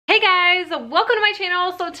guys, welcome to my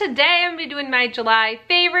channel. So today I'm gonna be doing my July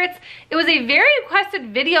favorites. It was a very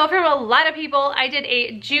requested video from a lot of people. I did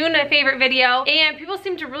a June favorite video and people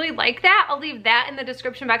seem to really like that. I'll leave that in the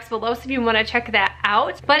description box below so if you want to check that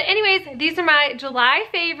out. But anyways, these are my July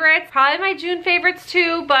favorites, probably my June favorites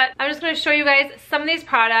too, but I'm just gonna show you guys some of these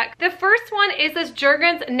products. The first one is this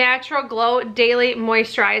Jergens Natural Glow Daily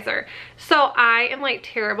Moisturizer. So I am like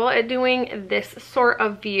terrible at doing this sort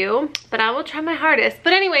of view, but I will try my hardest.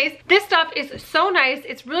 But anyways, this stuff is so nice.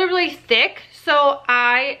 It's really, really thick. So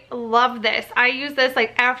I love this. I use this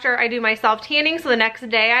like after I do my self tanning. So the next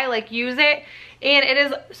day I like use it and it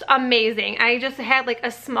is amazing. I just had like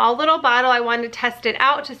a small little bottle. I wanted to test it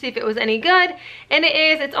out to see if it was any good. And it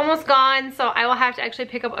is, it's almost gone. So I will have to actually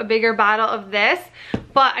pick up a bigger bottle of this.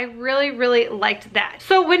 But I really, really liked that.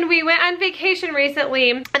 So when we went on vacation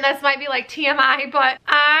recently, and this might be like TMI, but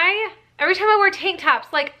every time I wear tank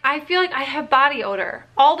tops, like I feel like I have body odor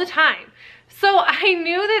all the time. So I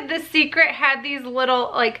knew that The Secret had these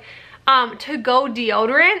little like to-go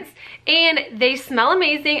deodorants and they smell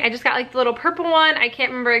amazing. I just got like the little purple one. I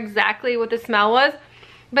can't remember exactly what the smell was,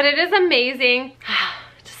 but it is amazing.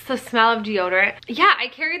 Just the smell of deodorant. Yeah, I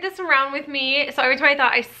carried this around with me. So every time I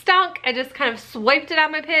thought I stunk, I just kind of swiped it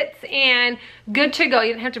on my pits and good to go. You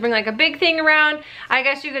didn't have to bring like a big thing around. I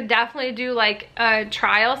guess you could definitely do like a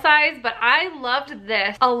trial size, but I loved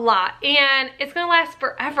this a lot and it's gonna last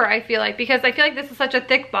forever, I feel like, because I feel like this is such a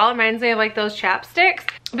thick ball. It reminds me of like those chapsticks.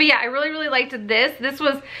 But yeah, I really, really liked this. This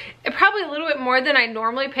was probably a little bit more than I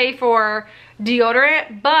normally pay for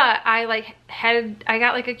deodorant, but I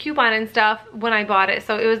got like a coupon and stuff when I bought it,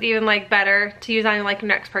 so it was even like better to use on like your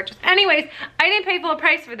next purchase. Anyways, I didn't pay full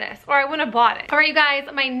price for this or I wouldn't have bought it. All right, you guys,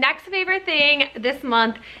 my next favorite thing this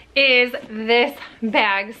month is this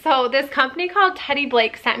bag. So this company called Teddy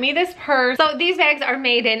Blake sent me this purse. So these bags are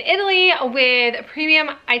made in Italy with premium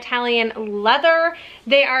Italian leather.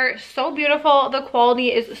 They are so beautiful. The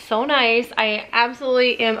quality is so nice. I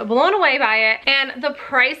absolutely am blown away by it. And the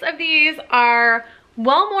price of these are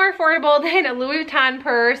well more affordable than a Louis Vuitton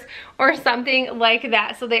purse or something like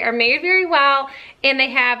that. So they are made very well and they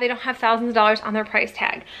don't have thousands of dollars on their price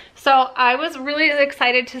tag. So I was really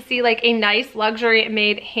excited to see like a nice luxury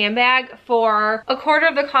made handbag for a quarter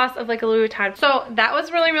of the cost of like a Louis Vuitton. So that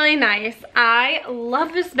was really, really nice. I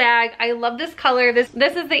love this bag. I love this color. This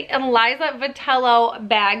is the Eliza Vitello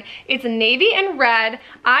bag. It's navy and red.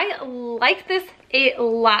 I like this a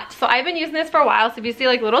lot. So I've been using this for a while. So if you see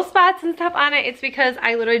like little spots and stuff on it, it's because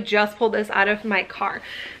I literally just pulled this out of my car.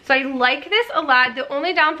 So I like this a lot. The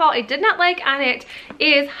only downfall I did not like on it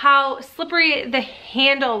is how slippery the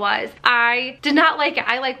handle was. I did not like it.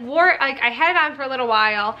 I I had it on for a little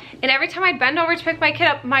while and every time I'd bend over to pick my kid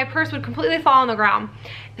up, my purse would completely fall on the ground.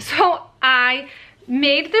 So I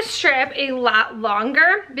made the strap a lot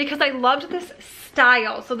longer because I loved this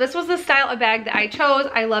style. So this was the style of bag that I chose.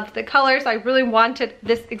 I loved the color, so I really wanted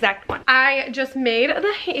this exact one. I just made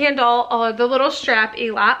the handle or the little strap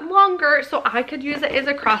a lot longer so I could use it as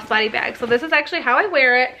a crossbody bag. So this is actually how I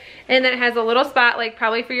wear it, and then it has a little spot like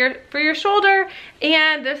probably for your shoulder,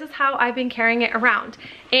 and this is how I've been carrying it around.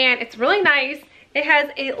 And it's really nice. It has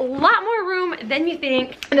a lot more room than you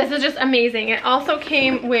think. And this is just amazing. It also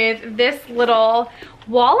came with this little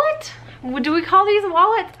wallet. Do we call these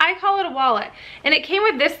wallets? I call it a wallet. And it came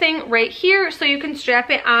with this thing right here so you can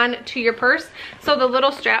strap it on to your purse. So the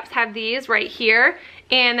little straps have these right here.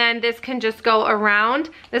 And then this can just go around.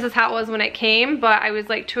 This is how it was when it came, but I was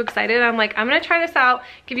like too excited. I'm like, I'm gonna try this out,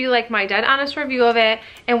 give you like my dead honest review of it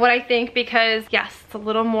and what I think, because yes, it's a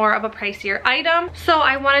little more of a pricier item. So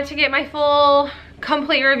I wanted to get my full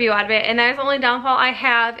complete review out of it. And that's the only downfall I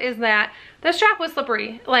have is that the strap was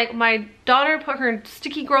slippery. Like my daughter put her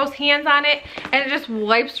sticky gross hands on it and it just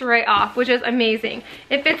wipes right off, which is amazing.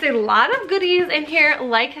 It fits a lot of goodies in here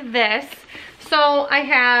like this. So I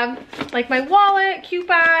have like my wallet,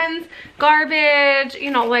 coupons, garbage, you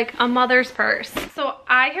know, like a mother's purse. So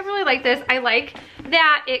I have really liked this. I like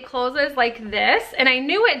that it closes like this, and I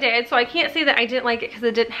knew it did, so I can't say that I didn't like it because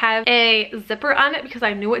it didn't have a zipper on it, because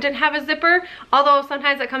I knew it didn't have a zipper. Although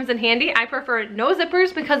sometimes it comes in handy. I prefer no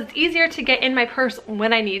zippers because it's easier to get in my purse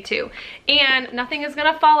when I need to. And nothing is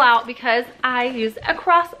gonna fall out because I use a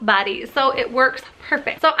crossbody, so it works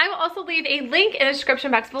perfect. So I will also leave a link in the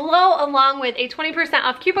description box below along with a 20%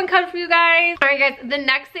 off coupon code for you guys. All right guys, the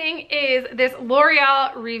next thing is this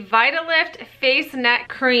Loreal Revitalift Face Net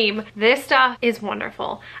Cream. This stuff is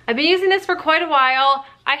wonderful. I've been using this for quite a while.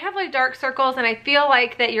 I have like dark circles and I feel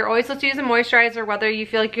like that you're always supposed to use a moisturizer whether you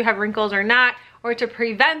feel like you have wrinkles or not, or to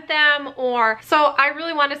prevent them, or so I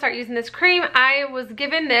really want to start using this cream. I was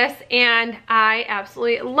given this and I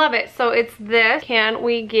absolutely love it. So it's this. Can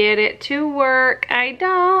we get it to work? I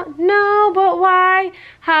don't know, but why?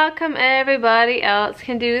 How come everybody else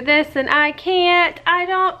can do this and I can't? I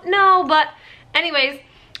don't know, but anyways,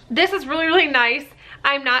 this is really, really nice.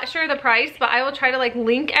 I'm not sure the price, but I will try to like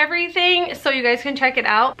link everything so you guys can check it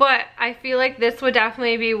out. But I feel like this would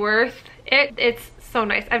definitely be worth it. It's so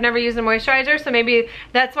nice. I've never used a moisturizer, so maybe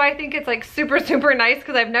that's why I think it's like super, super nice,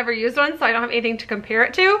 because I've never used one, so I don't have anything to compare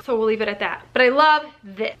it to. So we'll leave it at that. But I love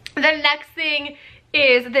this. The next thing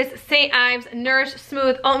is this St. Ives Nourish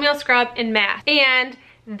Smooth Oatmeal Scrub in Matte. And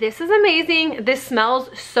this is amazing. This smells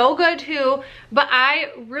so good too, but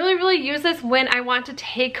I really, really use this when I want to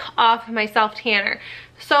take off my self tanner.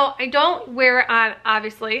 So I don't wear it on,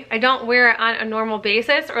 obviously, I don't wear it on a normal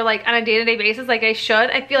basis or like on a day-to-day basis like I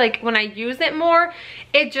should. I feel like when I use it more,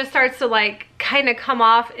 it just starts to like kind of come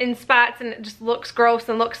off in spots and it just looks gross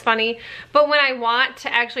and looks funny. But when I want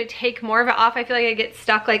to actually take more of it off, I feel like I get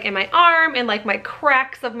stuck like in my arm and like my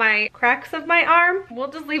cracks of my arm.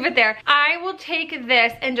 We'll just leave it there. I will take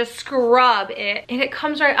this and just scrub it and it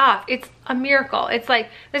comes right off. It's a miracle. It's like,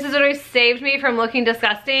 this has always saved me from looking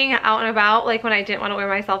disgusting out and about, like when I didn't want to wear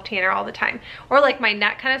my self tanner all the time, or like my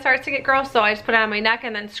neck kind of starts to get gross, so I just put it on my neck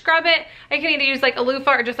and then scrub it. I can either use like a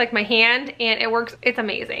loofah or just like my hand, and it works. It's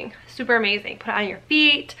amazing, super amazing. Put it on your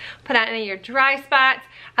feet, put it on any of your dry spots.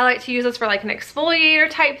 I like to use this for like an exfoliator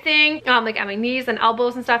type thing, like on my knees and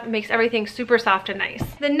elbows and stuff. It makes everything super soft and nice.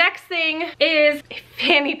 The next thing is a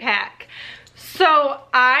fanny pack. So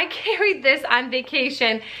I carried this on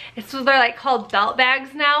vacation. So they're like called belt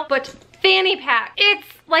bags now, but fanny pack, it's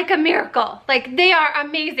like a miracle. Like, they are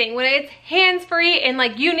amazing when it's hands-free and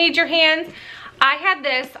like you need your hands. I had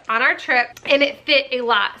this on our trip and it fit a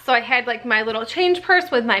lot. So I had like my little change purse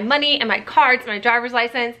with my money and my cards, my driver's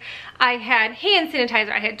license. I had hand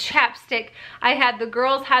sanitizer, I had chapstick, I had, the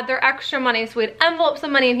girls had their extra money, so we had envelopes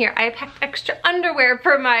of money in here. I packed extra underwear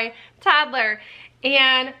for my toddler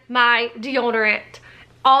and my deodorant.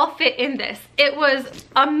 All fit in this. It was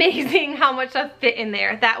amazing how much stuff fit in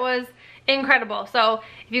there. That was incredible. So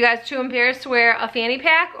if you guys too embarrassed to wear a fanny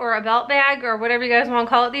pack or a belt bag or whatever you guys want to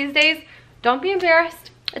call it these days, don't be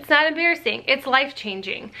embarrassed. It's not embarrassing. It's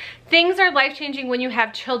life-changing. Things are life-changing when you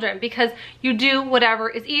have children because you do whatever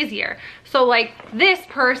is easier. So like this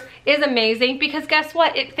purse is amazing because guess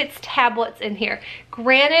what? It fits tablets in here.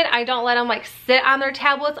 Granted, I don't let them like sit on their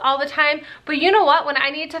tablets all the time, but you know what? When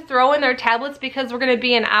I need to throw in their tablets because we're gonna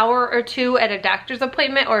be an hour or two at a doctor's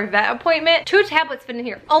appointment or a vet appointment, 2 tablets fit in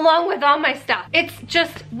here along with all my stuff. It's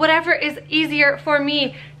just whatever is easier for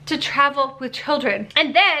me to travel with children.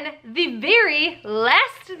 And then the very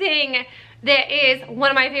last thing that is one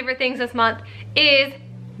of my favorite things this month is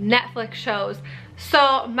Netflix shows.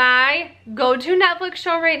 So my go-to Netflix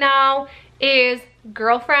show right now is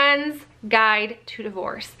Girlfriend's Guide to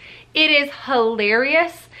Divorce. It is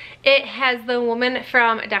hilarious. It has the woman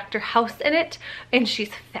from Dr. House in it, and she's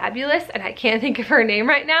fabulous, and I can't think of her name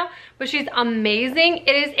right now, but she's amazing.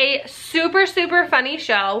 It is a super, super funny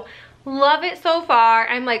show. Love it so far.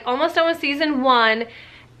 I'm like almost done with season 1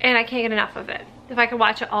 and I can't get enough of it. If I could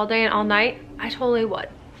watch it all day and all night, I totally would.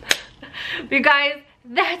 But you guys,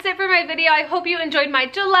 that's it for my video. I hope you enjoyed my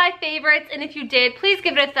July favorites, and if you did, please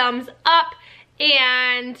give it a thumbs up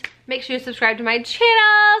and make sure you subscribe to my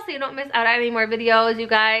channel so you don't miss out on any more videos, you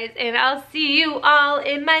guys. And I'll see you all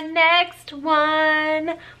in my next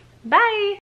one. Bye.